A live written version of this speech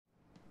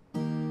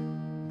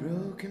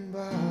broken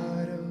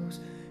bottles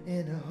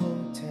in a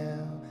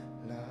hotel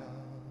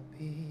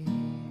lobby.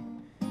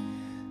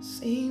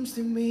 Seems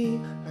to me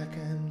like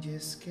I'm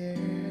just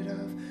scared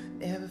of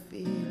never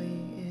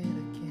feeling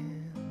it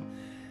again.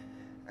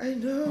 I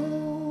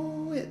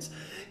know it's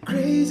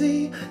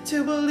crazy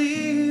to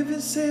believe in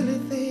silly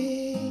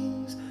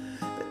things,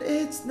 but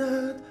it's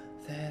not